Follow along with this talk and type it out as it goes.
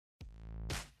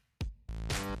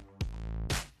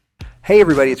Hey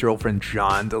everybody, it's your old friend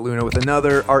John DeLuna with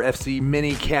another RFC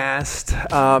mini-cast.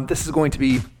 This is going to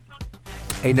be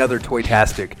another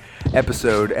Toytastic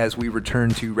episode as we return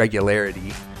to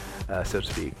regularity, so to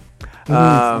speak.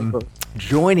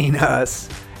 Joining us,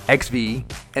 XV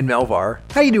and Melvar.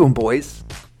 How you doing, boys?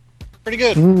 Pretty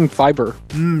good. Fiber.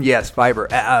 Yes, fiber.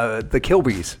 The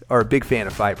Kilbys are a big fan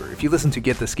of fiber. If you listen to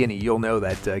Get the Skinny, you'll know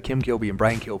that Kim Kilby and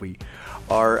Brian Kilby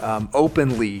are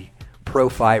openly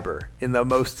pro-fiber in the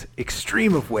most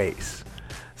extreme of ways.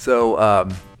 So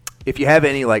if you have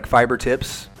any fiber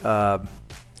tips,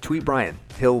 tweet Brian.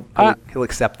 He'll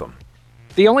accept them.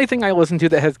 The only thing I listen to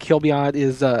that has Kilby on it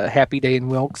is Happy Day and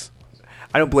Wilkes.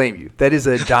 I don't blame you. That's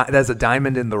a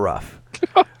diamond in the rough.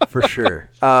 For sure.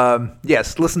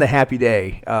 Yes, listen to Happy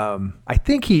Day. I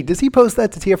think does he post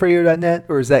that to tfradio.net,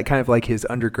 or is that kind of like his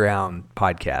underground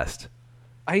podcast?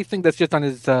 I think that's just on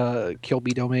his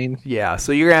Kilby domain. Yeah,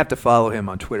 so you're going to have to follow him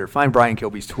on Twitter. Find Brian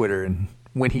Kilby's Twitter, and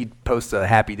when he posts a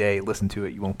Happy Day, listen to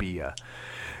it. You won't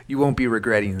be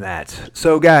regretting that.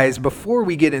 So, guys, before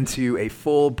we get into a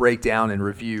full breakdown and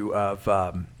review of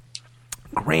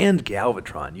Grand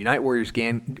Galvatron, Unite Warriors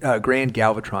Grand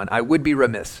Galvatron, I would be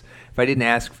remiss if I didn't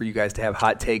ask for you guys to have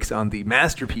hot takes on the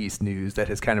Masterpiece news that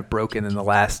has kind of broken in the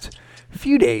last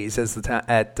few days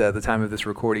at the time of this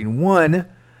recording. One,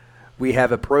 we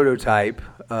have a prototype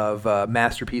of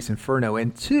Masterpiece Inferno,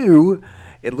 and two,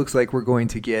 it looks like we're going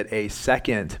to get a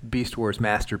second Beast Wars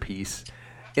Masterpiece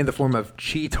in the form of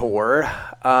Cheetor.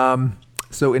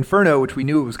 So Inferno, which we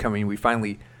knew it was coming, we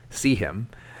finally see him,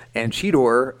 and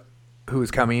Cheetor, who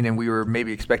is coming, and we were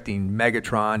maybe expecting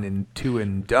Megatron and two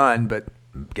and done, but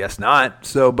guess not.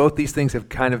 So both these things have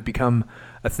kind of become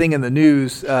a thing in the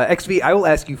news. XV, I will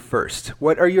ask you first.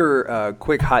 What are your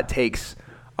quick hot takes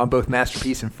on both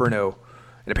Masterpiece Inferno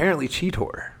and apparently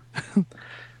Cheetor?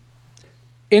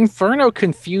 Inferno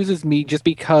confuses me just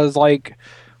because,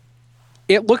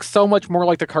 it looks so much more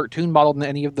like the cartoon model than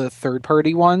any of the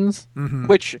third-party ones,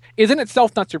 which is in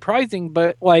itself not surprising,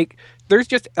 but, there's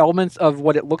just elements of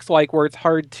what it looks like where it's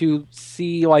hard to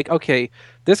see, okay,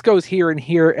 this goes here,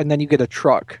 and then you get a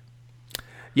truck.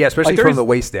 Yeah, especially from the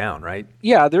waist down, right?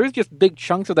 Yeah, there's just big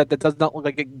chunks of that does not look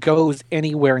like it goes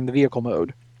anywhere in the vehicle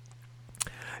mode.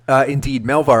 Indeed.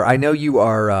 Melvar, I know you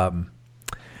are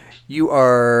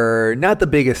not the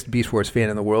biggest Beast Wars fan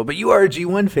in the world, but you are a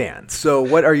G1 fan. So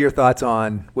what are your thoughts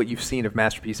on what you've seen of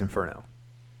Masterpiece Inferno?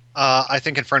 I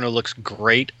think Inferno looks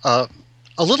great. A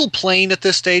little plain at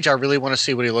this stage. I really want to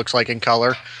see what he looks like in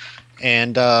color.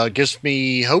 And gives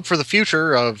me hope for the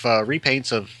future of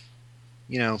repaints of,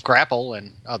 Grapple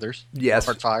and others. Yes.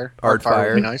 Artfire.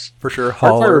 Artfire would be nice. For sure.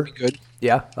 Holler. Artfire would be good.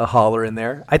 Yeah, a holler in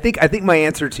there. I think my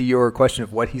answer to your question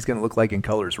of what he's going to look like in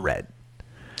color is red.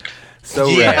 So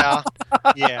red.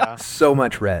 Yeah. So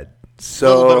much red.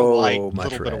 Little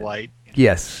bit of white.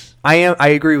 Yes. I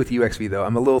agree with you, XV, though.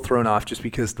 I'm a little thrown off just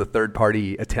because the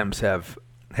third-party attempts have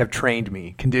trained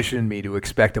me, conditioned me to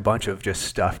expect a bunch of just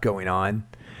stuff going on,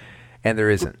 and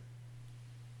there isn't.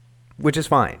 Which is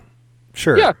fine.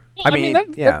 Sure. Yeah.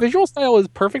 That visual style is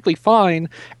perfectly fine,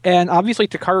 and obviously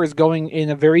Takara is going in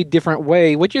a very different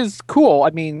way, which is cool.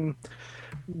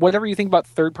 Whatever you think about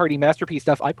third-party Masterpiece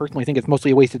stuff, I personally think it's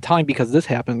mostly a waste of time because this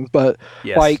happens, but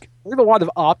yes. There's a lot of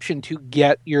option to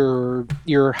get your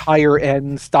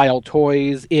higher-end style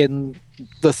toys in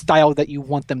the style that you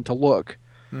want them to look.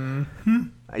 Mm-hmm.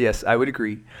 Yes, I would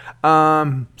agree.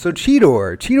 So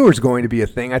Cheetor is going to be a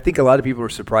thing. I think a lot of people are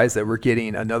surprised that we're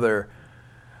getting another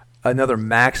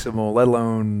Maximal, let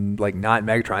alone not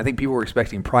Megatron. I think people were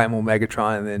expecting Primal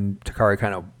Megatron, and then Takara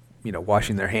kind of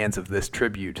washing their hands of this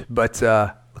tribute. But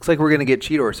looks like we're going to get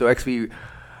Cheetor. So XV,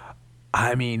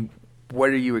 what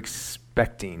are you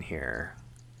expecting here?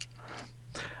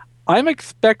 I'm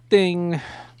expecting...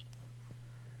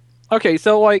 Okay,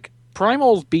 so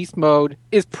Primal's Beast Mode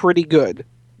is pretty good.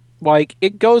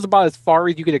 It goes about as far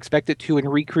as you could expect it to in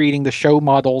recreating the show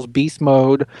model's Beast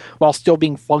Mode while still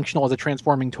being functional as a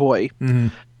transforming toy. Mm-hmm.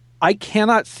 I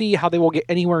cannot see how they will get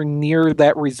anywhere near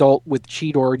that result with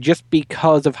Cheetor just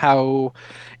because of how,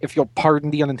 if you'll pardon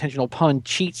the unintentional pun,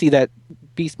 cheatsy that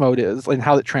Beast Mode is and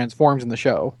how it transforms in the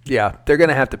show. Yeah, they're going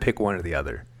to have to pick one or the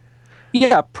other.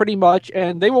 Yeah, pretty much,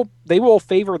 and they will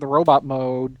favor the robot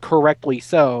mode correctly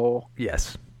so.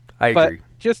 Yes, I agree.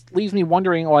 But just leaves me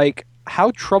wondering,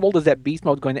 how troubled is that Beast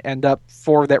Mode going to end up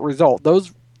for that result?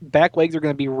 Those back legs are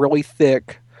going to be really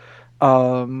thick.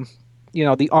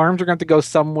 The arms are going to go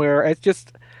somewhere. It's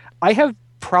just, I have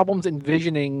problems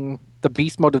envisioning the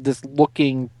Beast Mode of this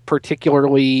looking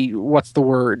particularly,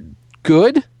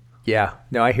 good? Yeah,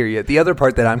 no, I hear you. The other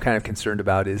part that I'm kind of concerned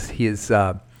about is his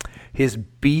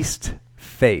beast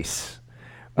face.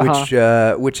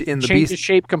 which in the changes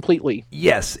shape completely.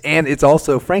 Yes, and it's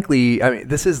also, frankly, I mean,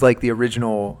 this is like the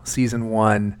original season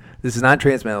 1. This is not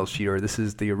Transmetal's Cheetor. This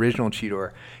is the original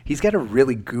Cheetor. He's got a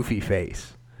really goofy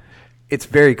face. It's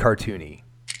very cartoony.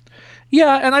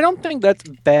 Yeah, and I don't think that's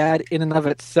bad in and of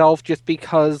itself, just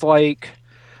because, like,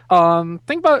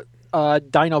 think about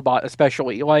Dinobot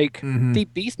especially. Like, the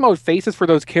Beast Mode faces for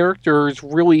those characters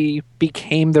really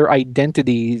became their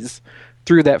identities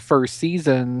through that first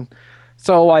season.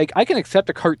 So, like, I can accept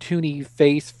a cartoony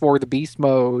face for the Beast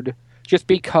Mode just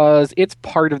because it's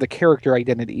part of the character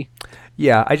identity.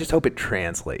 Yeah, I just hope it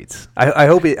translates. I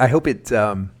hope it.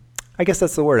 I guess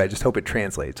that's the word. I just hope it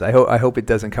translates. I hope it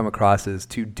doesn't come across as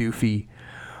too doofy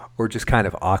or just kind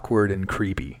of awkward and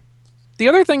creepy. The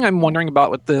other thing I'm wondering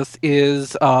about with this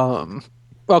is,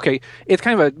 okay, it's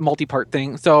kind of a multi-part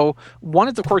thing. So one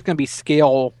is, of course, going to be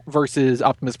scale versus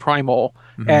Optimus Primal.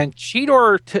 And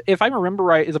Cheetor, if I remember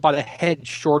right, is about a head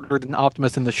shorter than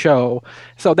Optimus in the show.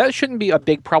 So that shouldn't be a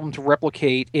big problem to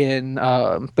replicate in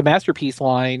the Masterpiece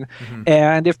line.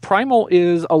 And if Primal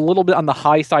is a little bit on the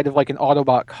high side of like an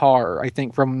Autobot car, I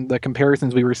think from the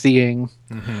comparisons we were seeing,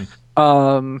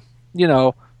 you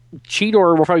know,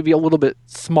 Cheetor will probably be a little bit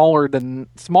smaller than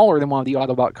one of the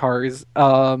Autobot cars.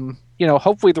 You know,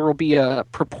 hopefully there will be a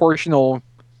proportional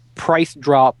price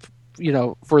drop, you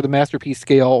know, for the Masterpiece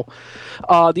scale.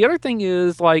 The other thing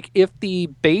is, like, if the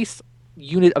base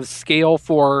unit of scale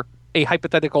for a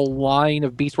hypothetical line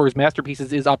of Beast Wars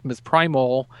Masterpieces is Optimus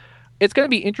Primal, it's going to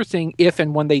be interesting if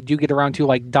and when they do get around to,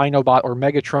 like, Dinobot or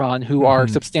Megatron, who are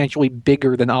substantially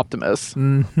bigger than Optimus.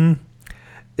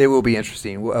 It will be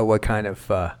interesting what kind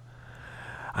of...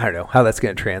 I don't know how that's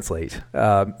going to translate.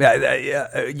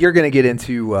 You're going to get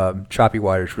into choppy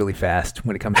waters really fast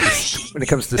when it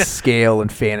comes to scale and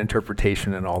fan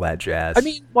interpretation and all that jazz. I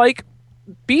mean, like,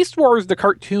 Beast Wars the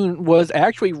cartoon was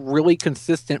actually really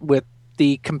consistent with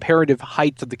the comparative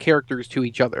heights of the characters to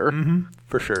each other.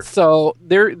 For sure. So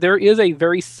there is a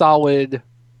very solid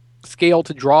scale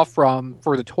to draw from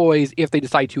for the toys if they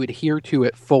decide to adhere to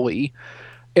it fully.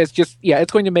 It's just,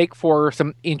 it's going to make for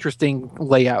some interesting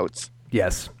layouts.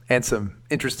 Yes, and some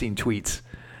interesting tweets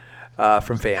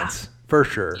from fans, for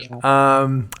sure.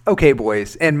 Yeah. Okay,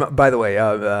 boys. And by the way,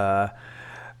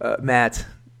 Matt,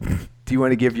 do you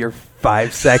want to give your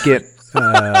 5-second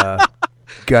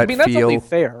gut that's feel? Only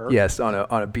fair. Yes, on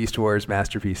a Beast Wars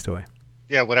Masterpiece toy.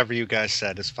 Yeah, whatever you guys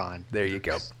said is fine. There you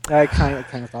go. I kind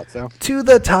of thought so. To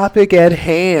the topic at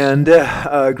hand,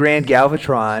 Grand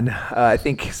Galvatron. I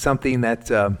think something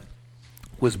that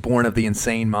was born of the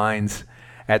insane minds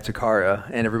at Takara,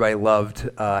 and everybody loved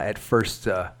at first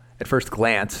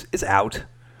glance, is out,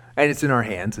 and it's in our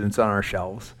hands, and it's on our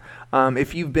shelves.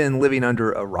 If you've been living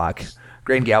under a rock,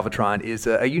 Grand Galvatron is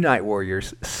a Unite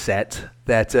Warriors set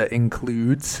that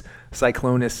includes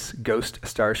Cyclonus, Ghost,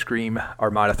 Starscream,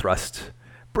 Armada Thrust,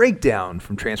 Breakdown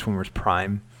from Transformers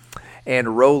Prime,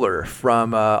 and Roller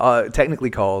from, technically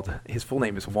called, his full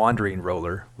name is Wandering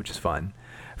Roller, which is fun.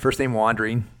 First name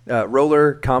Wandering,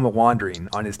 Roller, Wandering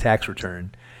on his tax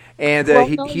return. And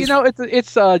he's,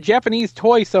 it's a Japanese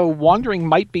toy, so Wandering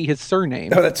might be his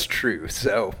surname. Oh, that's true.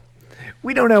 So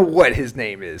we don't know what his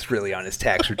name is really on his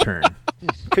tax return.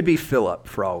 Could be Philip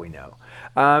for all we know.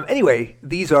 Anyway,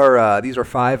 these are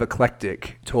 5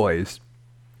 eclectic toys.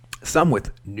 Some with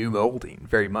new molding,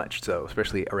 very much so,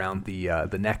 especially around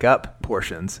the neck up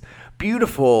portions.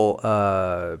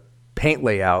 Beautiful paint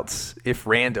layouts, if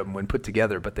random when put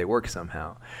together, but they work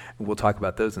somehow. And we'll talk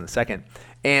about those in a second.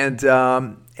 And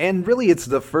really, it's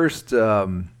the first,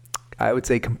 I would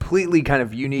say, completely kind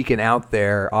of unique and out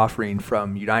there offering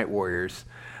from Unite Warriors.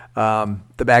 The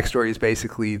backstory is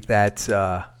basically that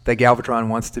Galvatron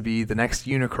wants to be the next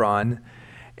Unicron,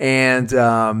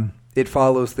 and it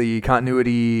follows the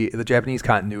Japanese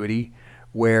continuity,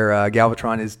 where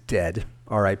Galvatron is dead,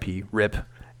 R.I.P., RIP.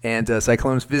 And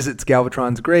Cyclonus visits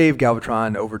Galvatron's grave.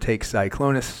 Galvatron overtakes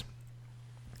Cyclonus.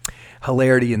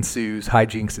 Hilarity ensues.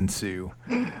 Hijinks ensue.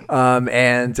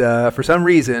 And for some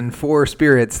reason, 4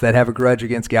 spirits that have a grudge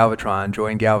against Galvatron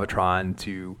join Galvatron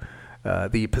to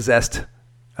the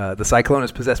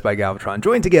Cyclonus possessed by Galvatron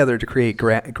join together to create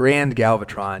Grand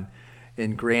Galvatron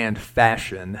in grand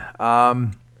fashion.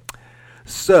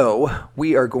 So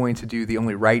we are going to do the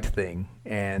only right thing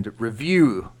and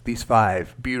review these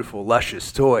 5 beautiful,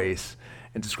 luscious toys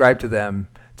and describe to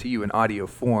you in audio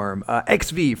form.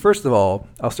 XV, first of all,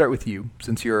 I'll start with you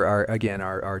since you're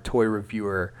our toy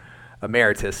reviewer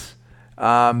emeritus.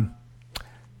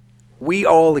 We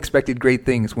all expected great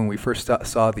things when we first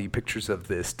saw the pictures of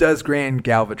this. Does Grand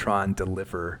Galvatron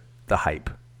deliver the hype?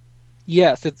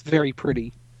 Yes, it's very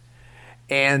pretty.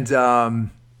 And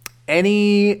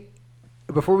any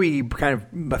before we kind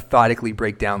of methodically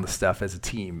break down the stuff as a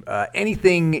team,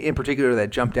 anything in particular that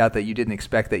jumped out that you didn't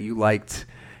expect that you liked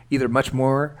either much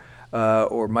more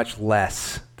or much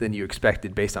less than you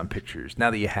expected based on pictures, now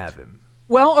that you have him?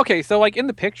 Well, okay, so like in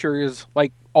the pictures,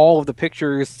 like all of the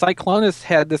pictures, Cyclonus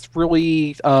had this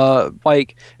really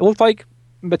it looked like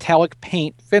metallic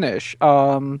paint finish.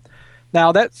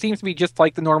 Now that seems to be just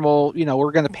like the normal,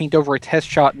 we're going to paint over a test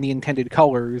shot in the intended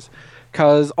colors,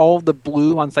 because all of the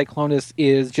blue on Cyclonus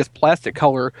is just plastic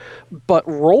color, but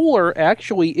Roller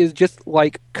actually is just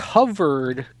like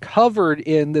covered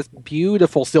in this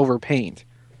beautiful silver paint.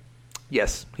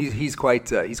 Yes, he's quite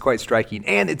striking,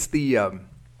 and it's the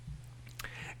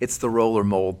Roller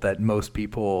mold that most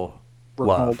people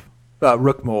love.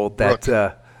 Rook mold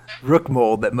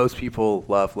that most people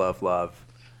love.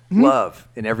 Mm-hmm. Love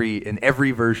in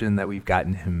every version that we've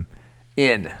gotten him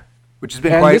in, which has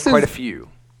been quite a few.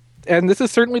 And this is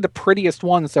certainly the prettiest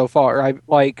one so far.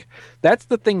 That's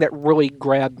the thing that really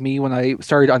grabbed me when I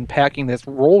started unpacking this.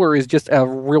 Roller is just a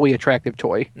really attractive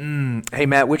toy. Hey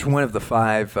Matt, which one of the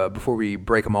five, before we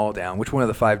break them all down, which one of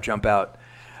the five jump out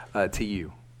to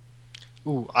you?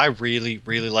 Ooh, I really,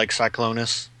 really like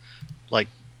Cyclonus. Like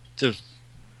XV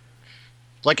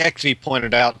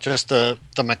pointed out, just the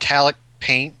metallic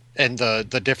paint and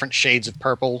the different shades of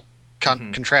purple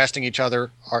contrasting each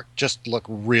other just look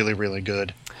really, really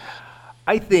good.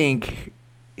 I think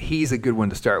he's a good one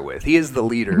to start with. He is the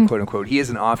leader, quote unquote. He is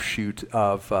an offshoot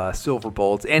of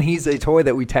Silverbolt, and he's a toy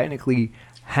that we technically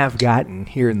have gotten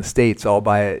here in the States,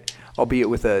 albeit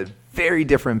with a very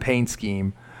different paint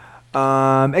scheme.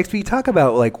 XP, talk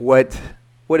about like what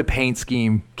a paint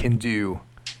scheme can do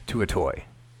to a toy.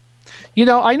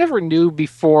 I never knew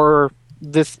before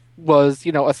this was,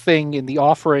 a thing in the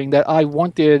offering that I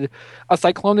wanted a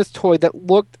Cyclonus toy that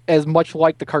looked as much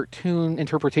like the cartoon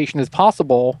interpretation as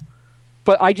possible,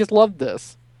 but I just loved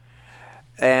this.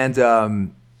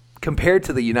 And compared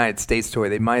to the United States toy,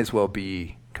 they might as well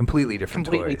be completely different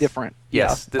toys. Completely different.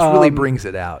 Yes, yeah. This really brings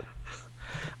it out.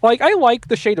 I like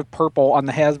the shade of purple on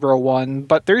the Hasbro one,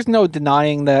 but there's no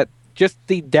denying that just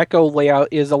the deco layout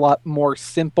is a lot more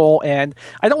simple, and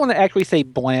I don't want to actually say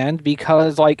bland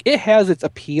because it has its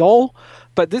appeal,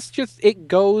 but it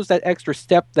goes that extra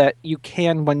step that you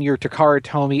can when you're Takara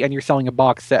Tomy and you're selling a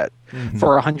box set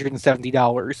for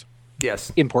 $170.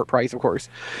 Yes. Import price, of course.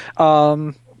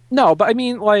 No, but I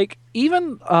mean,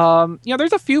 even,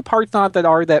 there's a few parts on it that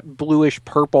are that bluish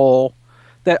purple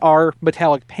that are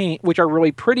metallic paint, which are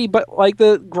really pretty, but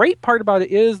the great part about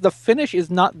it is the finish is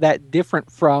not that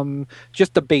different from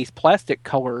just the base plastic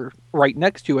color right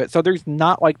next to it. So there's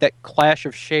not that clash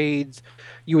of shades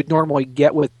you would normally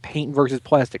get with paint versus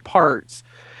plastic parts.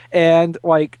 And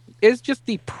it's just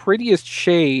the prettiest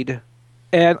shade,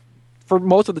 and for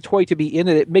most of the toy to be in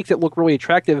it, it makes it look really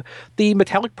attractive. The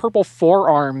metallic purple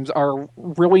forearms are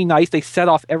really nice. They set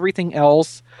off everything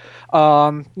else.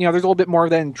 There's a little bit more of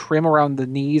that in trim around the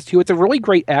knees too. It's a really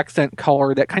great accent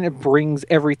color that kind of brings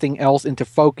everything else into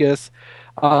focus.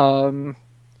 Some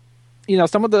of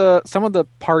the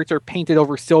parts are painted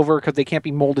over silver because they can't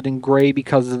be molded in gray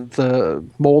because of the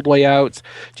mold layouts.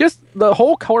 Just the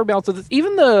whole color balance of this,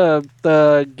 even the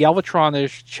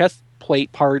Galvatron-ish chest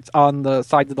plate parts on the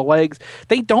sides of the legs,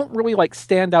 they don't really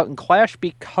stand out and clash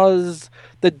because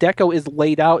the deco is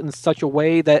laid out in such a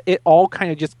way that it all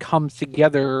kind of just comes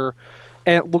together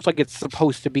and it looks like it's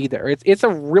supposed to be there. It's a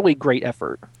really great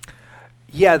effort.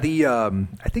 Yeah,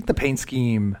 I think the paint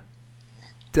scheme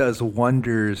does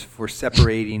wonders for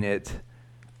separating it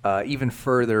even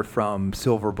further from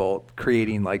Silverbolt,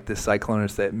 creating this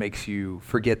Cyclonus that makes you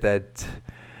forget that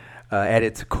at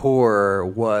its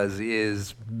core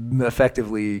is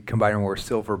effectively Combiner Wars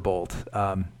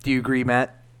Silverbolt. Do you agree,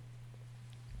 Matt?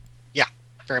 Yeah,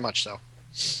 very much so.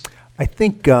 I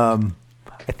think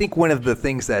one of the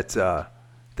things that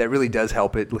really does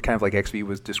help it, kind of like XV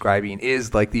was describing, is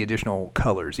the additional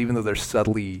colors. Even though they're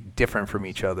subtly different from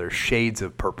each other, shades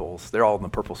of purples. They're all in the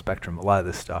purple spectrum. A lot of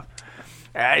this stuff,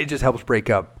 it just helps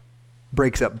breaks up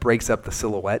the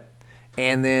silhouette.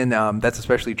 And then that's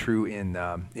especially true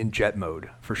in jet mode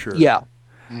for sure. Yeah,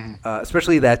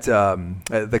 especially that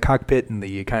the cockpit and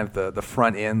the kind of the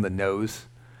front end, the nose.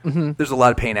 Mm-hmm. There's a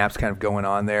lot of paint apps kind of going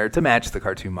on there to match the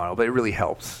cartoon model, but it really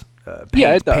helps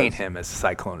paint him as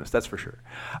Cyclonus. That's for sure.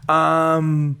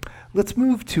 Let's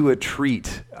move to a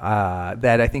treat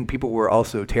that I think people were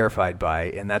also terrified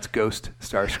by, and that's Ghost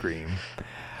Starscream.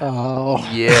 Oh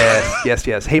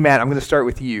yes. Hey Matt, I'm going to start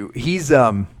with you. He's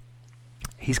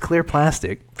clear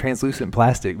plastic, translucent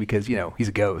plastic, because, he's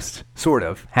a ghost, sort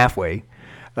of, halfway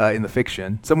in the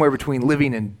fiction, somewhere between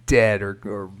living and dead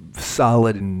or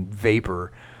solid and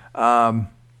vapor.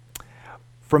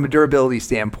 from a durability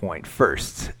standpoint,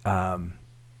 first,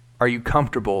 are you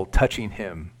comfortable touching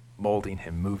him, molding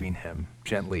him, moving him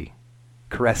gently,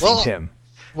 caressing him?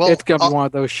 Well, it's going to be one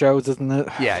of those shows, isn't it?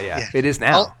 Yeah. It is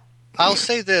now. I'll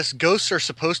say this. Ghosts are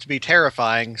supposed to be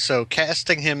terrifying, so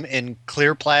casting him in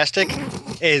clear plastic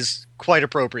is quite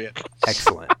appropriate.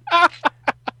 Excellent.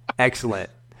 Excellent.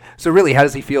 So really, how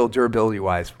does he feel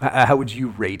durability-wise? How would you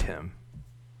rate him?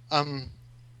 I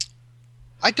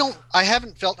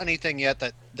haven't felt anything yet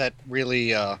that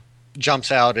really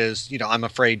jumps out as, I'm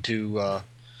afraid to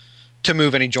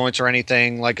move any joints or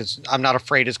anything. Like I'm not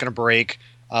afraid it's going to break.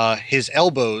 His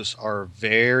elbows are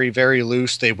very, very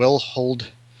loose. They will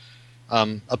hold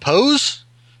a pose,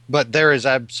 but there is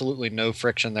absolutely no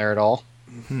friction there at all.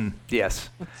 Mm-hmm. Yes.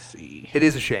 Let's see. It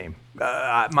is a shame.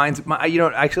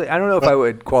 Actually, I don't know if I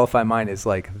would qualify mine as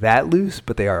like that loose,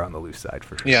 but they are on the loose side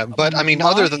for sure. Yeah, but I mean,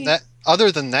 other than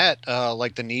that,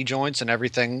 like the knee joints and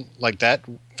everything like that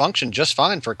function just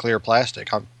fine for clear plastic.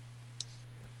 How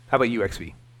about you, XV?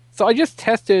 So I just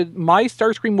tested. My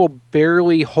Starscream will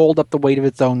barely hold up the weight of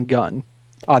its own gun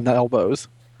on the elbows.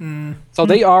 So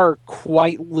they are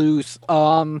quite loose.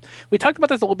 We talked about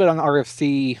this a little bit on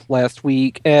RFC last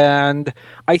week, and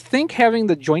I think having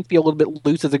the joints be a little bit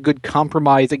loose is a good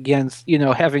compromise against,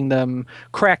 having them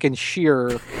crack and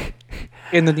shear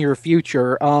in the near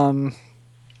future. But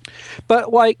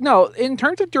no, in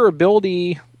terms of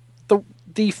durability,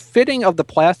 the fitting of the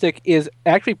plastic is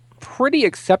actually pretty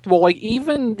acceptable. Like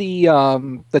even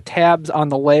the tabs on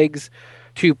the legs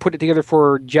to put it together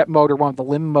for jet mode or one of the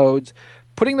limb modes,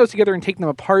 putting those together and taking them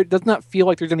apart does not feel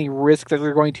like there's any risk that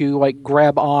they're going to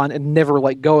grab on and never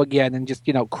let go again and just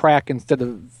crack instead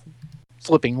of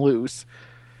slipping loose.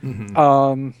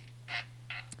 Mm-hmm.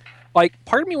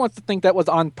 Part of me wants to think that was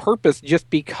on purpose just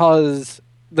because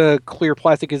the clear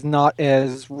plastic is not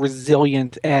as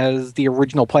resilient as the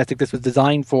original plastic this was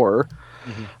designed for.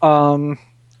 Mm-hmm.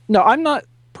 No, I'm not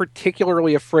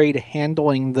particularly afraid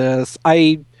handling this.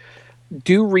 I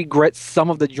do regret some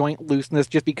of the joint looseness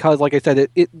just because, like I said,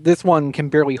 this one can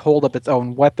barely hold up its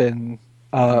own weapon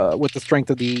with the strength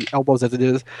of the elbows as it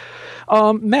is.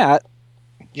 Matt,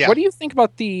 what do you think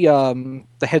about the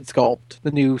head sculpt,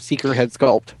 the new Seeker head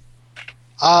sculpt?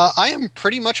 I am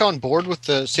pretty much on board with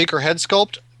the Seeker head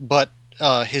sculpt, but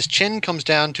his chin comes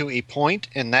down to a point,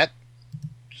 and that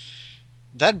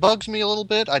bugs me a little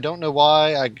bit. I don't know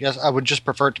why. I guess I would just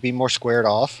prefer it to be more squared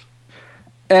off.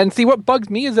 And see, what bugs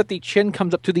me is that the chin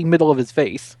comes up to the middle of his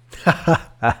face.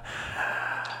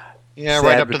 Yeah,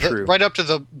 right up to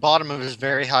the bottom of his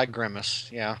very high grimace.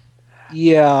 Yeah.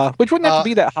 Yeah, which wouldn't have to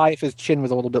be that high if his chin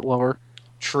was a little bit lower.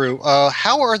 True.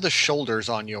 How are the shoulders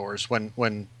on yours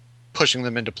when pushing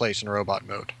them into place in robot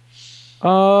mode?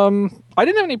 I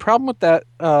didn't have any problem with that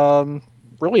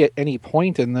really at any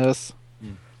point in this.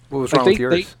 What was wrong with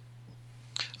yours?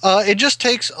 It just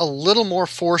takes a little more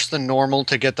force than normal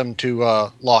to get them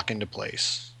to lock into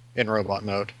place in robot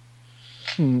mode.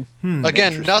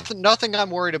 Again, nothing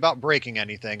I'm worried about breaking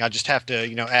anything. I just have to,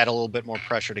 add a little bit more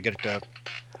pressure to get it to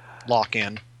lock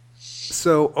in.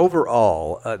 So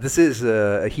overall, this is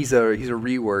he's a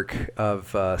rework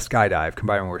of Skydive,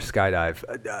 Combined Wars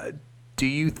Skydive. Do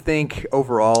you think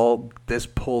overall this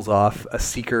pulls off a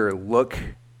Seeker look,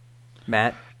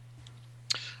 Matt?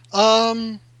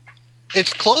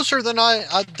 It's closer than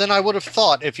I would have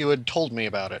thought if you had told me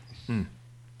about it.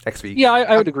 XV. Yeah,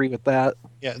 I would agree with that.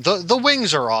 Yeah, the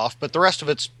wings are off, but the rest of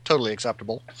it's totally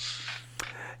acceptable.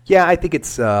 Yeah, I think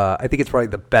it's probably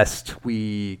the best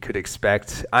we could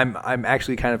expect. I'm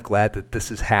actually kind of glad that this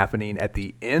is happening at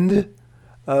the end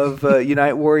of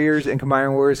Unite Warriors and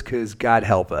Combined Wars, because God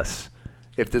help us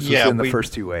if this was in the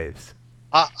first two waves.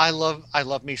 I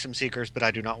love me some Seekers, but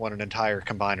I do not want an entire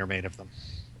combiner made of them.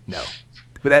 No.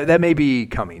 But that may be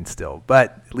coming still,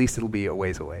 but at least it'll be a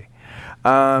ways away.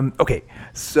 Okay,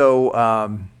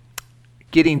 so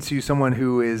getting to someone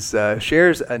who is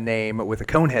shares a name with a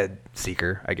Conehead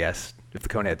Seeker, I guess, if the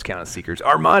Coneheads count as Seekers.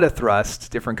 Armada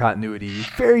Thrust, different continuity,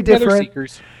 very different.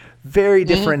 Seekers. Very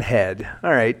different head.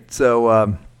 All right,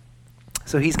 so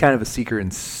he's kind of a Seeker in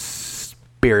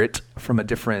spirit from a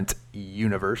different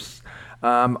universe.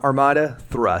 Armada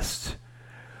Thrust.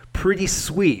 Pretty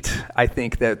sweet, I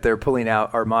think, that they're pulling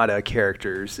out Armada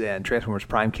characters and Transformers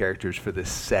Prime characters for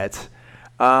this set.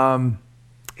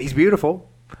 He's beautiful.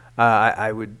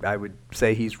 I would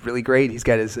say he's really great. He's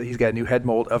got a new head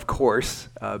mold, of course,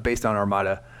 based on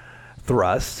Armada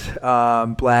Thrust.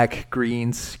 Black,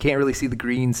 greens. Can't really see the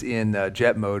greens in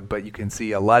jet mode, but you can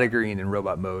see a lot of green in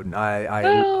robot mode. And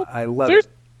I love it.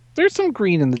 There's some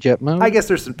green in the jet mode. I guess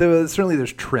there's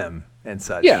trim and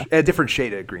such. Yeah. A different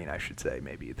shade of green, I should say,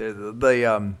 maybe.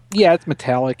 Yeah, it's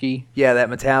metallic-y. Yeah, that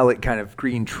metallic kind of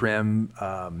green trim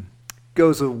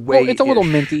goes away. Well, it's a little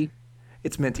minty.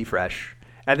 It's minty fresh.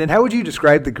 And then how would you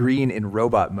describe the green in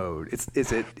robot mode?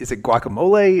 Is it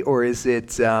guacamole or is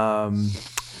it I've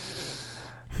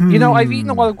eaten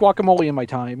a lot of guacamole in my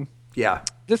time. Yeah.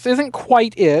 This isn't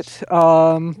quite it.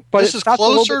 But this is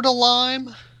closer to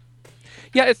lime?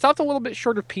 Yeah, it stops a little bit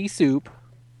short of pea soup.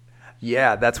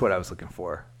 Yeah, that's what I was looking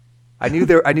for. I knew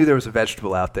there was a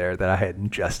vegetable out there that I had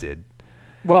ingested.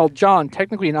 Well, John,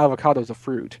 technically an avocado is a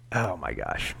fruit. Oh my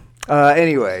gosh.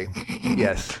 Anyway,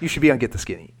 yes, you should be on Get the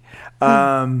Skinny.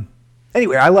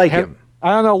 Anyway, I like him.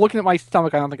 I don't know. Looking at my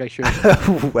stomach, I don't think I should.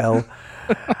 Well,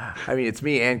 I mean, it's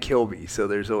me and Kilby, so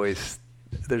there's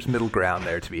middle ground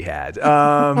there to be had.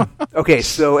 Okay,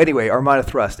 so anyway, Armada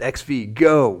Thrust, XV,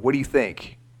 go. What do you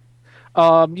think?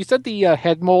 You said the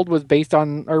head mold was based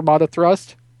on Armada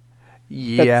Thrust?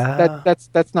 Yeah.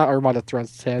 That's not Armada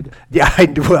Thrust's head. Yeah, I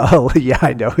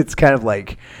know. It's kind of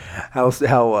like how it's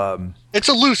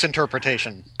a loose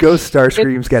interpretation. Ghost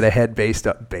Starscream's got a head based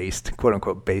quote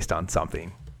unquote based on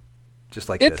something. Just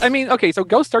like this. I mean, okay, so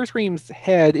Ghost Starscream's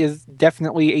head is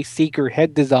definitely a Seeker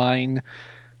head design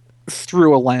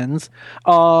through a lens.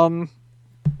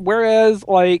 Whereas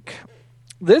like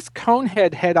this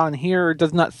Conehead head on here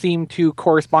does not seem to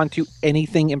correspond to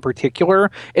anything in particular.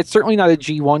 It's certainly not a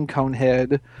G1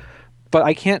 Conehead, but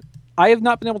I have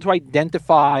not been able to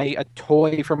identify a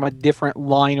toy from a different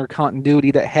line or continuity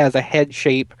that has a head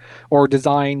shape or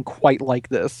design quite like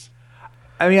this.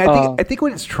 I mean, I think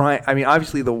what it's trying, I mean,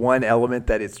 obviously the one element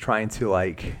that it's trying to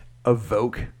like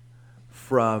evoke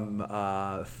from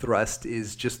Thrust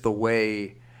is just the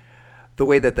way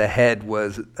that the head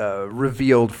was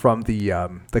revealed from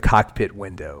the cockpit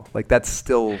window. Like that's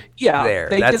still there.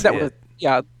 They did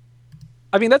that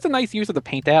I mean, that's a nice use of the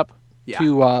paint app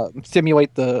to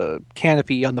simulate the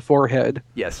canopy on the forehead.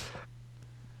 Yes.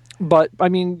 But I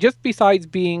mean, just besides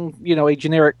being, a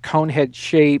generic conehead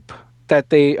shape that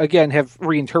they again have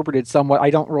reinterpreted somewhat,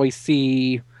 I don't really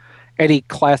see any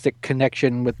classic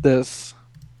connection with this.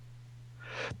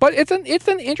 But it's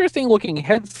an interesting looking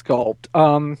head sculpt.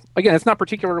 Again, it's not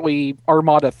particularly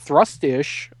Armada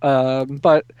Thrust-ish,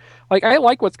 but like I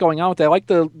like what's going on with it. I like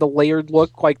the layered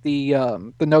look, like the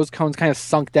nose cone's kind of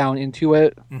sunk down into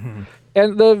it,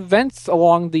 and the vents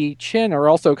along the chin are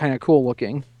also kind of cool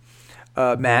looking.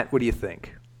 Matt, what do you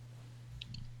think?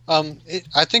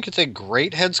 I think it's a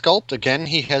great head sculpt. Again,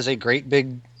 he has a great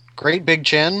big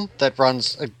chin that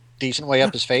runs a decent way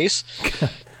up his face.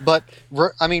 But,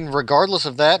 regardless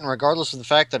of that, and regardless of the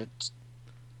fact that it's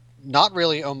not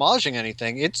really homaging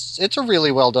anything, it's a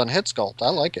really well done head sculpt. I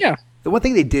like it. Yeah. The one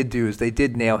thing they did do is they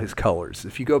did nail his colors.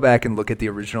 If you go back and look at the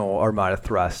original Armada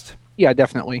Thrust, yeah,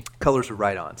 definitely, colors are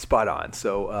right on, spot on.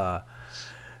 So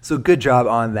good job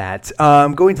on that.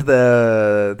 Going to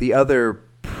the other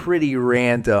pretty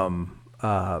random,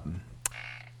 I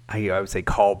would say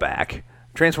callback,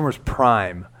 Transformers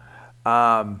Prime.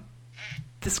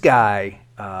 This guy.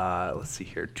 Let's see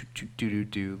here.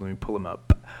 Let me pull him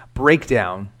up.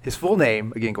 Breakdown. His full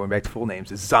name, again, going back to full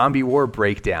names, is Zombie War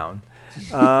Breakdown.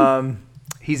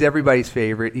 He's everybody's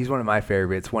favorite. He's one of my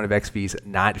favorites. One of XV's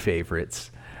not favorites.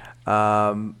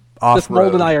 This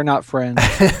mold and I are not friends.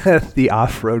 The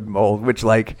off-road mold, which,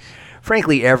 like,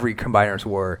 frankly, every Combiners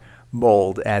War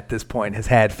mold at this point has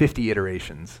had 50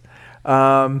 iterations.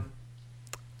 I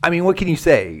mean, what can you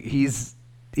say? He's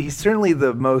certainly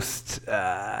the most.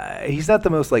 He's not the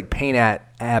most like paint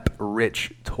app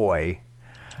rich toy.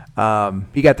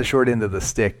 He got the short end of the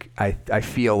stick. I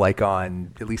feel like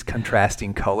on at least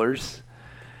contrasting colors.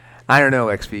 I don't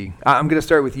know, XV. I'm going to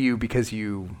start with you because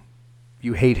you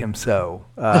hate him so.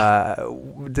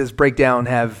 Does Breakdown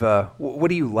have? What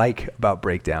do you like about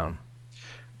Breakdown?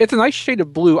 It's a nice shade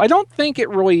of blue. I don't think it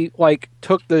really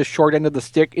took the short end of the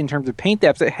stick in terms of paint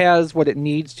apps. It has what it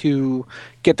needs to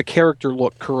get the character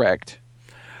look correct.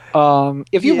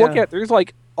 If you look at, there's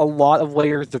a lot of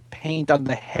layers of paint on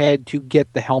the head to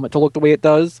get the helmet to look the way it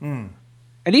does, and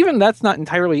even that's not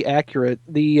entirely accurate.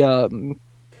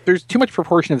 There's too much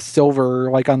proportion of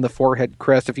silver on the forehead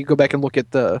crest. If you go back and look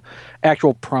at the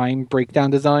actual Prime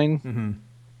Breakdown design.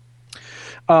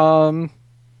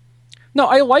 No,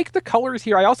 I like the colors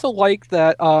here. I also like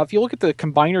that if you look at the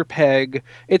combiner peg,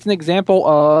 it's an example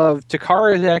of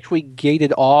Takara has actually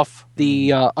gated off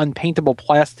the unpaintable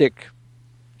plastic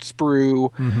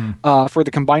sprue for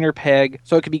the combiner peg,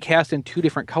 so it can be cast in two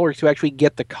different colors to actually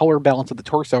get the color balance of the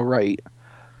torso right.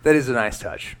 That is a nice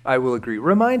touch. I will agree.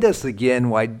 Remind us again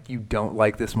why you don't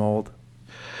like this mold.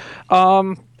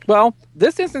 Well,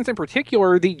 this instance in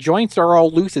particular, the joints are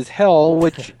all loose as hell,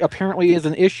 which apparently is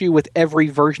an issue with every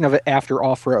version of it after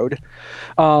off-road.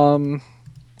 And,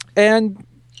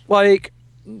 like,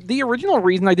 the original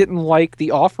reason I didn't like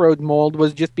the off-road mold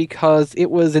was just because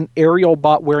it was an aerial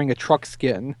bot wearing a truck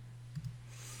skin.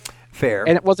 Fair.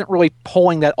 And it wasn't really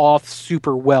pulling that off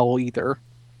super well either.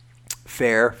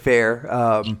 Fair.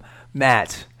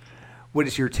 Matt, what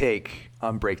is your take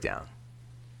on Breakdown?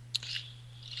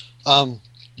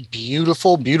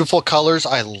 Beautiful colors.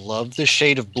 I love this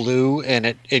shade of blue,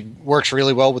 and it works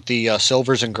really well with the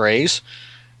silvers and grays.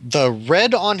 The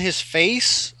red on his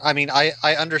face, I mean, I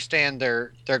understand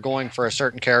they're going for a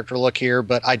certain character look here,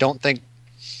 but I don't think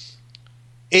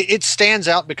it stands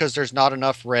out because there's not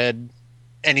enough red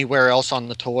anywhere else on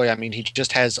the toy. I mean, he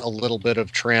just has a little bit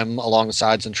of trim along the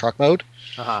sides in truck mode.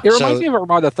 It reminds me of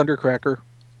Armada Thundercracker.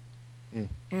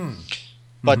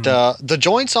 But the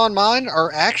joints on mine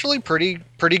are actually pretty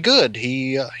good.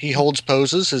 He holds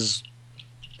poses.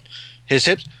 His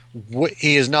hips.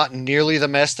 He is not nearly the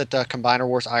mess that Combiner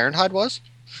Wars Ironhide was.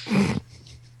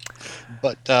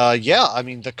 But yeah, I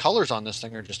mean the colors on this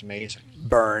thing are just amazing.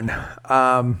 Burn.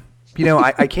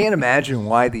 I can't imagine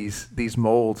why these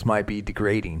molds might be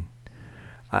degrading.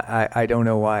 I don't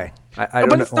know why. I don't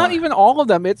but it's not even all of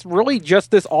them. It's really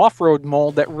just this off-road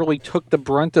mold that really took the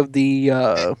brunt of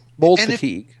the mold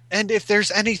fatigue. And if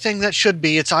there's anything that should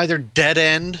be, it's either Dead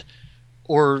End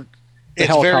or its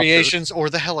helicopter. variations or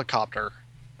the helicopter.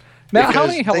 Matt, how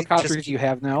many helicopters do you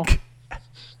have now?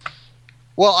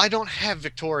 Well, I don't have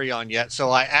Victorion yet,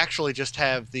 so I actually just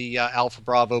have the Alpha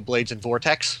Bravo Blades and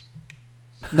Vortex.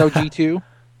 No G2?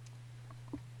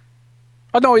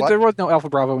 Oh, no, What? there was no Alpha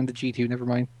Bravo in the G2. Never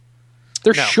mind.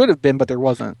 There should have been, but there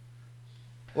wasn't.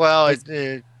 Well,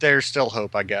 there's still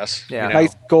hope, I guess. Yeah.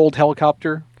 Nice gold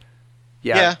helicopter.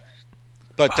 Yeah.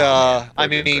 But, I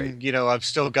great. mean, I've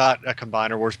still got a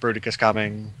Combiner Wars Bruticus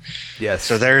coming. Yes.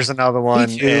 So there's another one.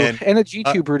 Me too. And a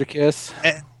G2 Bruticus.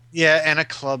 And a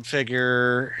club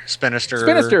figure, Spinister.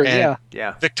 Spinister, and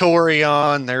Yeah.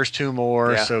 Victorion, there's two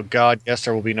more. Yeah. So, God, yes,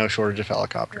 there will be no shortage of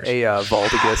helicopters. A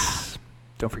Valdigus.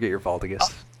 Don't forget your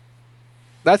Valdigus.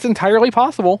 That's entirely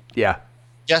possible. Yeah.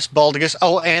 Yes, Baldigus.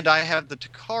 Oh, and I have the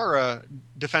Takara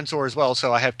Defensor as well,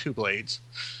 so I have two blades.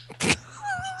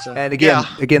 So, And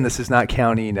again, this is not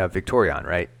counting Victorion,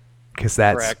 right? Because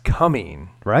that's Correct. coming,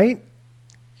 right?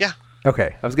 Yeah.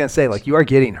 Okay. I was going to say, you are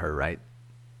getting her, right?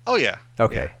 Oh, yeah.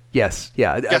 Okay. Yes.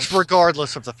 Yeah. Yes,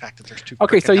 regardless of the fact that there's two.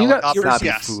 Okay, so frickin' you got- helicopters, Let's not be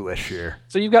yes. foolish here.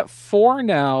 So you've got 4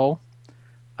 now,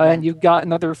 and you've got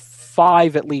another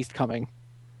 5 at least coming.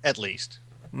 At least.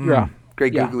 Yeah.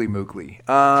 Great Yeah. googly moogly.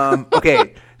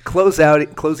 Okay.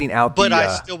 Closing out But the.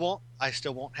 I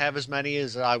still won't have as many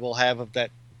as I will have of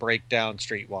that Breakdown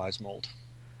Streetwise mold.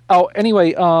 Oh,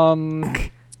 anyway,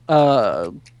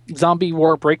 Zombie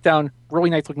War Breakdown, really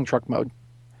nice looking truck mode.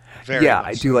 Very yeah, much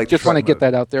I so. do like. Just want to get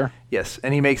that out there. Yes,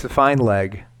 and he makes a fine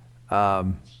leg.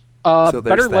 So there's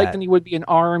Better leg that. than he would be an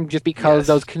arm, just because Yes.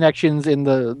 those connections in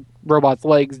the robot's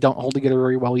legs don't hold together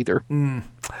very well either.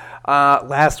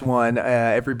 Last one,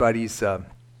 everybody's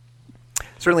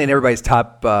certainly in everybody's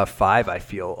top 5. I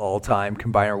feel all-time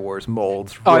Combiner Wars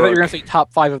molds. Oh, I thought you were Rook. going to say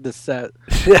top 5 of this set.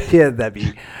 Yeah, that'd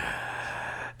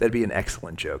be an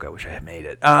excellent joke. I wish I had made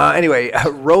it. Anyway,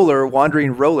 Roller,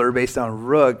 Wandering Roller, based on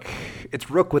Rook. It's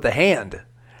Rook with a hand.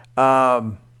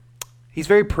 He's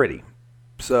very pretty.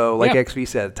 So, like Yeah. XV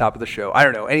said at the top of the show, I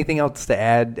don't know anything else to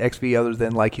add XV other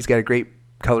than he's got a great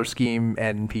color scheme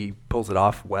and he pulls it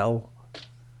off well.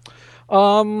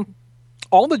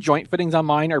 All the joint fittings on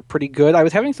mine are pretty good. I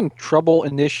was having some trouble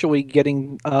initially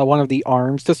getting one of the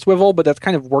arms to swivel, but that's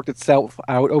kind of worked itself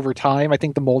out over time. I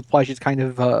think the mold flash is kind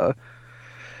of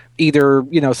either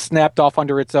snapped off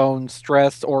under its own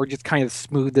stress or just kind of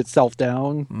smoothed itself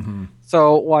down. Mm-hmm.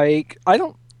 So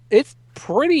it's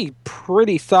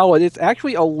pretty solid. It's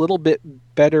actually a little bit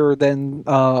better than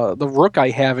the Rook I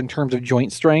have in terms of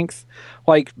joint strength.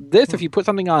 Like this, if you put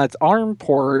something on its arm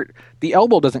port, the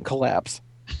elbow doesn't collapse.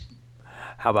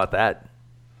 How about that?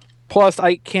 Plus,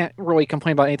 I can't really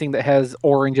complain about anything that has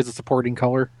orange as a supporting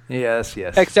color. Yes.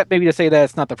 Except maybe to say that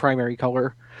it's not the primary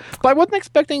color. But I wasn't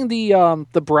expecting the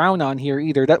brown on here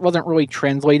either. That wasn't really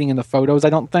translating in the photos, I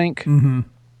don't think. Mm-hmm.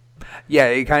 Yeah,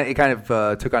 it kind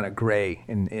of took on a gray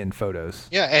in photos.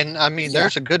 Yeah, and I mean,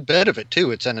 there's a good bit of it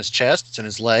too. It's in his chest, it's in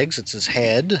his legs, it's his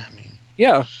head. I mean,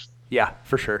 Yeah,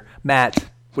 for sure. Matt,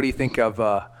 what do you think of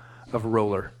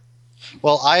Roller?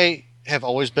 well, I have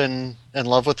always been in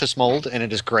love with this mold, and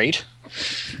it is great.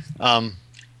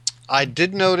 I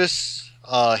did notice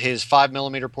his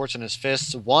 5mm ports in his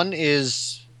fists. One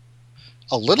is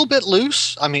a little bit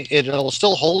loose. I mean, it'll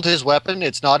still hold his weapon.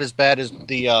 It's not as bad as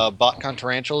the Botcon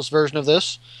Tarantulas version of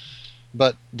this,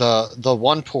 but the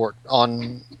one port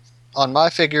on my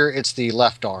figure, it's the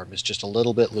left arm is just a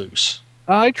little bit loose.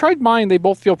 I tried mine. They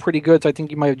both feel pretty good, so I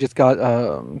think you might have just got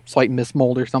slight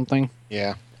mismold or something.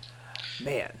 Yeah.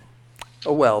 Man.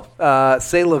 Oh well.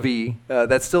 C'est la vie.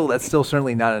 That's still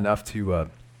certainly not enough to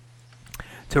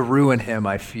ruin him,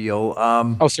 I feel.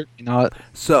 Oh, certainly not.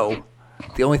 So,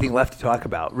 the only thing left to talk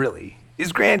about, really,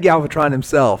 is Grand Galvatron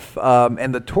himself.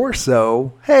 And the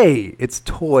torso, hey, it's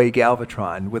toy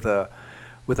Galvatron with a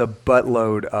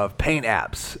buttload of paint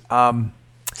apps.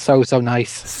 So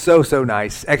nice. So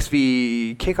nice.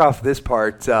 XV, kick off this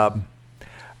part.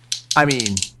 I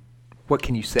mean, what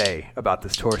can you say about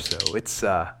this torso? It's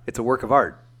a work of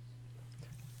art.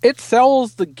 It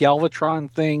sells the Galvatron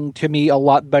thing to me a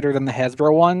lot better than the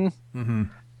Hasbro one.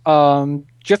 Mm-hmm.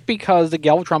 Just because the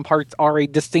Galvatron parts are a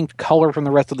distinct color from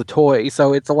the rest of the toy,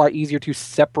 so it's a lot easier to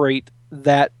separate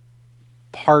that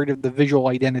part of the visual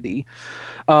identity.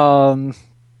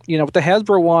 With the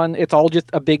Hasbro one, it's all just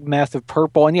a big massive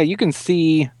purple, and yeah, you can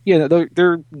see,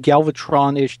 they're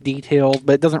Galvatron-ish details,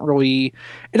 but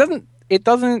it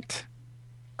doesn't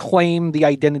claim the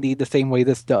identity the same way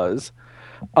this does.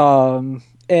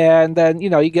 And then,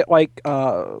 you get like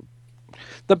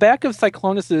the back of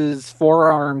Cyclonus's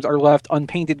forearms are left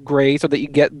unpainted gray so that you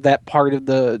get that part of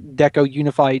the deco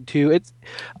unified too. It's,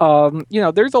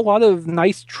 there's a lot of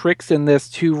nice tricks in this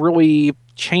to really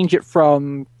change it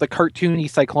from the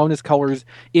cartoony Cyclonus colors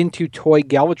into toy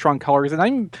Galvatron colors, and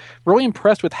I'm really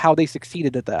impressed with how they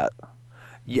succeeded at that.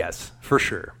 Yes, for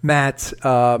sure. Matt,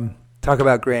 talk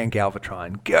about Grand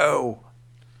Galvatron. Go!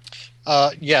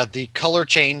 Yeah, the color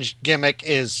change gimmick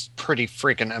is pretty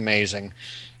freaking amazing.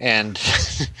 And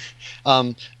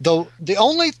though the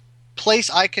only place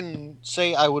I can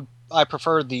say I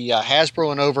prefer the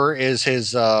Hasbro and over is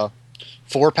his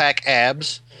 4-pack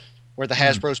abs, where the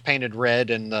Hasbro's painted red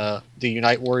and the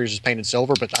Unite Warriors is painted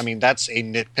silver. But I mean, that's a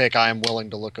nitpick I am willing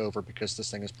to look over because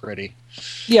this thing is pretty.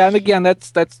 Yeah, and again,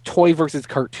 that's toy versus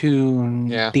cartoon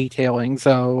detailing.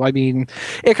 So I mean,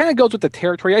 it kind of goes with the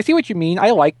territory. I see what you mean.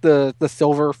 I like the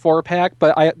silver 4-pack,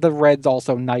 but the red's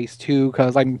also nice too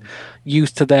because I'm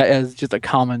used to that as just a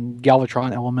common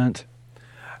Galvatron element.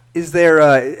 Is there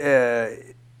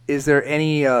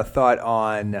any thought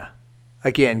on?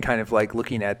 Again, kind of like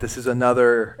looking at this is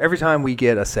another. Every time we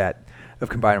get a set of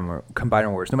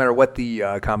Combiner Wars, no matter what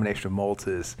the combination of molds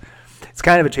is, it's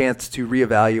kind of a chance to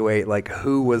reevaluate like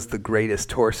who was the greatest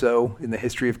torso in the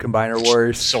history of Combiner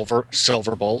Wars.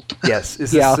 Silver Bolt. Yes,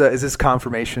 is this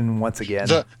confirmation once again?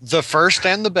 The first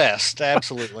and the best,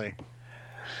 absolutely.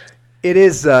 It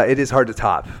is hard to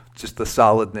top just the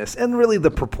solidness and really the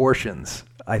proportions,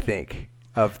 I think,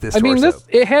 of this torso. I mean,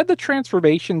 it had the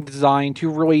transformation design to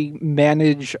really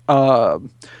manage the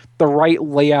right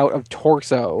layout of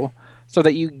torso so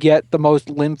that you get the most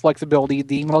limb flexibility,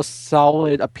 the most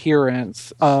solid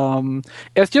appearance.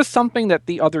 It's just something that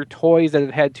the other toys that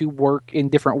have had to work in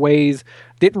different ways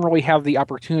didn't really have the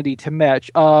opportunity to match.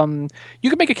 You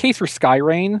can make a case for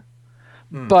Skyrain,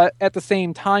 but at the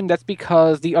same time, that's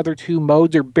because the other two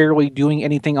modes are barely doing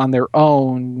anything on their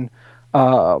own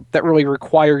that really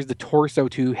requires the torso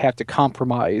to have to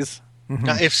compromise. Mm-hmm.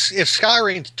 Now, if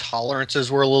Skyrain's tolerances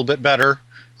were a little bit better,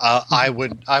 I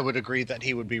would agree that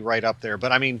he would be right up there.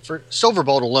 But I mean, for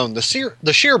Silverbolt alone, the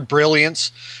sheer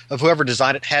brilliance of whoever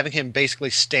designed it, having him basically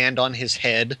stand on his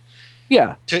head,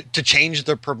 to change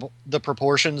the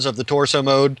proportions of the torso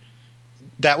mode,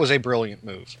 that was a brilliant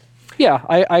move. Yeah,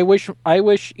 I wish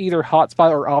either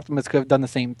Hotspot or Optimus could have done the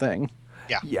same thing.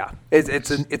 Yeah,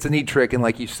 it's a neat trick, and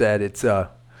like you said, it's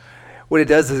what it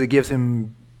does is it gives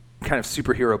him kind of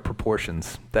superhero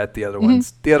proportions that the other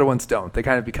ones don't. They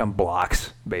kind of become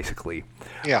blocks, basically.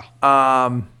 Yeah.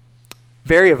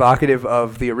 Very evocative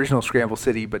of the original Scramble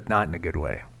City, but not in a good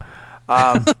way.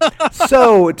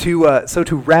 So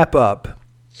to wrap up,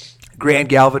 Grand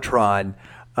Galvatron.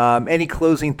 Any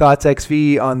closing thoughts,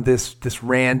 XV, on this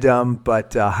random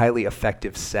but highly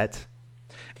effective set?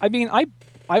 I mean,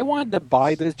 I wanted to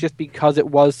buy this just because it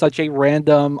was such a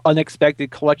random,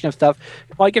 unexpected collection of stuff.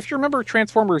 Like, if you remember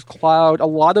Transformers Cloud, a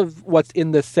lot of what's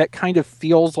in this set kind of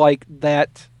feels like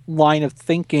that line of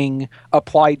thinking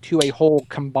applied to a whole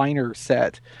combiner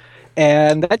set.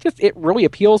 And that it really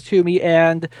appeals to me,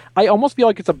 and I almost feel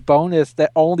like it's a bonus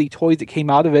that all the toys that came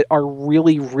out of it are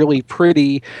really, really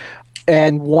pretty,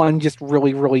 and one just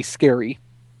really, really scary.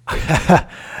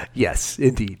 Yes,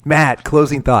 indeed. Matt,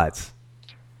 closing thoughts.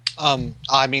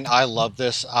 I mean, I love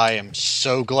this. I am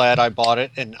so glad I bought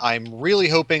it, and I'm really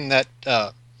hoping that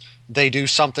they do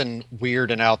something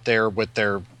weird and out there with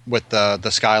their with the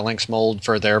Skylinks mold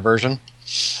for their version.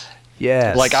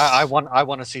 Yes. Like I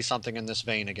want to see something in this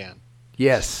vein again.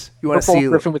 Yes. You want to Purple see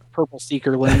Griffin with purple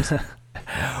Seeker limbs.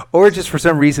 or just for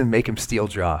some reason make him steel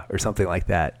jaw or something like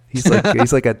that. He's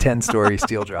like a 10-story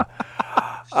steel jaw.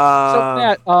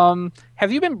 So Matt,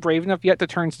 have you been brave enough yet to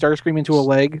turn Starscream into a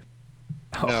leg?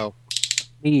 No.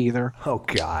 Me either. Oh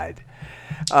God.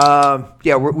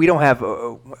 Yeah, we don't have.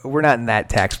 We're not in that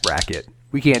tax bracket.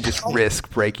 We can't just risk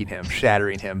breaking him,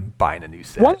 shattering him, buying a new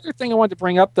set. One other thing I wanted to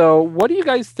bring up, though, what do you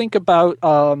guys think about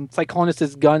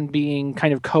Cyclonus' gun being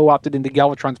kind of co-opted into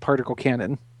Galvatron's particle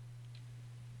cannon?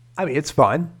 I mean, it's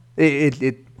fun.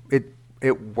 It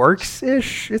works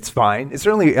ish. It's fine. It's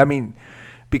certainly. I mean,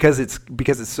 because it's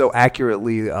so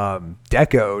accurately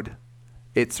decoed.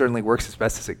 It certainly works as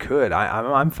best as it could.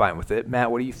 I'm fine with it.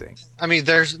 Matt, what do you think? I mean,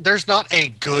 there's not a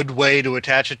good way to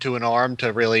attach it to an arm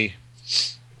to really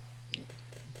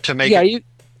make it.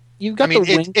 You've got I mean,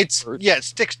 the wing. it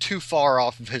sticks too far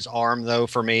off of his arm though.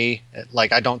 For me,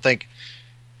 like I don't think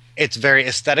it's very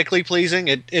aesthetically pleasing.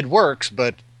 It works,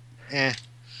 but I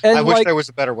wish there was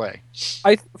a better way.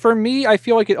 For me, I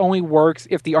feel like it only works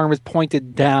if the arm is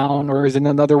pointed down or is in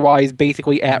an otherwise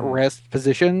basically at rest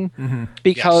position,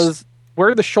 because. Yes.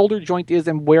 Where the shoulder joint is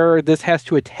and where this has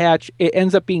to attach, it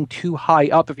ends up being too high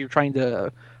up if you're trying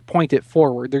to point it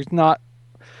forward. There's not...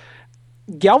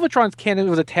 Galvatron's cannon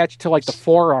was attached to like the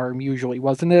forearm usually,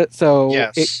 wasn't it? So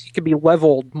yes. it could be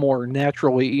leveled more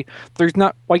naturally. There's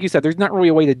not, like you said, there's not really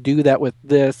a way to do that with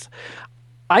this.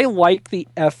 I like the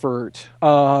effort.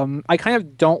 I kind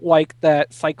of don't like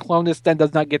that Cyclonus then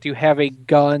does not get to have a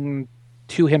gun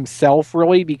to himself,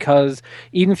 really, because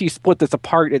even if you split this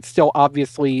apart, it's still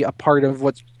obviously a part of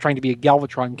what's trying to be a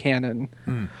Galvatron cannon.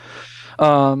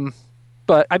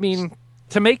 But I mean,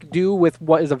 to make do with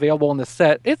what is available in the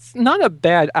set, it's not a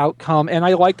bad outcome, and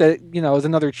I like that, as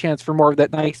another chance for more of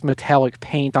that nice metallic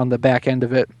paint on the back end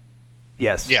of it.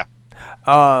 Yes. Yeah.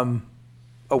 Oh,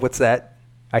 what's that?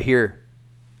 I hear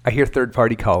third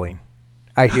party calling.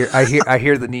 I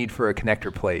hear the need for a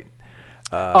connector plate.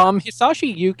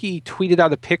 Hisashi Yuki tweeted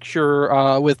out a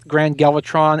picture with Grand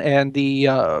Galvatron and the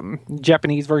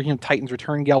Japanese version of Titan's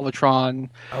Return Galvatron.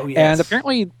 Oh, yes. And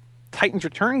apparently Titan's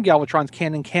Return Galvatron's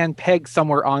cannon can peg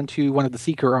somewhere onto one of the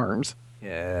Seeker arms.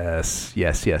 Yes.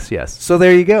 So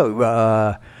there you go.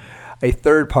 A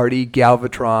third-party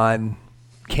Galvatron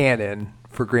cannon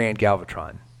for Grand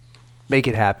Galvatron. Make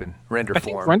it happen. Render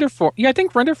form. I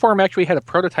think Render Form actually had a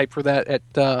prototype for that at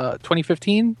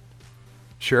 2015.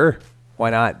 Sure. Why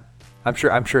not? I'm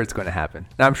sure it's going to happen.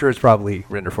 I'm sure it's probably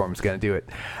Renderform is going to do it.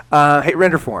 Hey,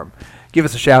 Renderform, give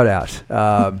us a shout out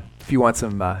if you want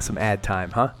some ad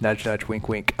time, huh? Nudge, nudge, wink,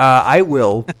 wink. I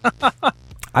will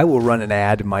run an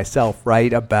ad myself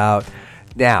right about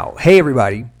now. Hey,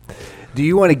 everybody. Do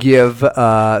you want to give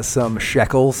some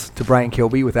shekels to Brian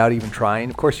Kilby without even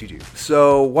trying? Of course you do.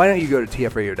 So why don't you go to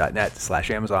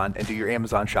tfradio.net/Amazon and do your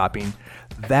Amazon shopping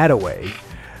that away.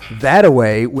 That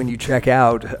away, when you check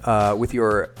out with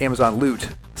your Amazon loot,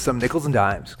 some nickels and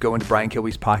dimes go into Brian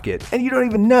Kilby's pocket, and you don't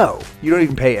even know. You don't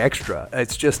even pay extra.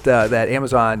 It's just that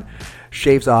Amazon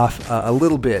shaves off a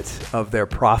little bit of their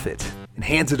profit and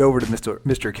hands it over to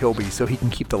Mr. Kilby so he can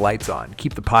keep the lights on,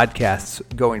 keep the podcasts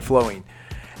going, flowing,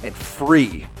 and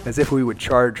free, as if we would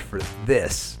charge for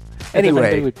this.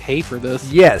 Anyway, we would pay for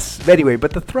this. Yes. Anyway,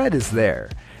 but the thread is there.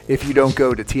 If you don't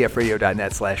go to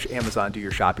tfradio.net/Amazon, do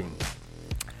your shopping.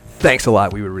 Thanks a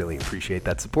lot. We would really appreciate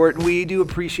that support, and we do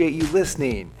appreciate you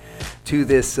listening to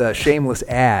this shameless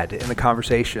ad in the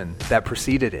conversation that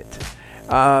preceded it.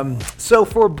 So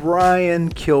for Brian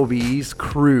Kilby's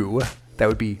crew, that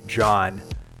would be John,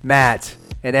 Matt,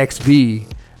 and XB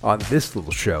on this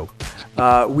little show,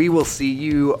 we will see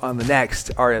you on the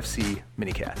next RFC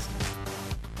minicast.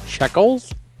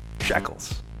 Shekels?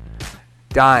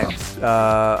 Dimes,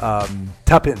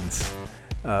 tuppence,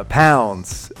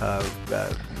 pounds,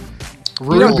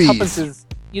 rubies.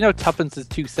 Tuppence is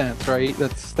 2 cents, right?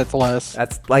 That's less.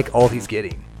 That's like all he's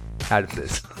getting out of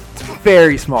this. It's a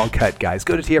very small cut, guys.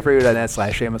 Go to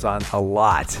tfradio.net/Amazon. A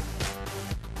lot.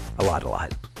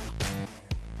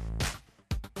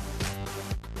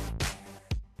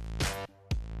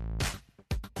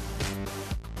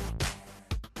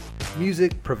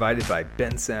 Music provided by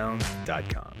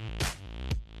bensound.com.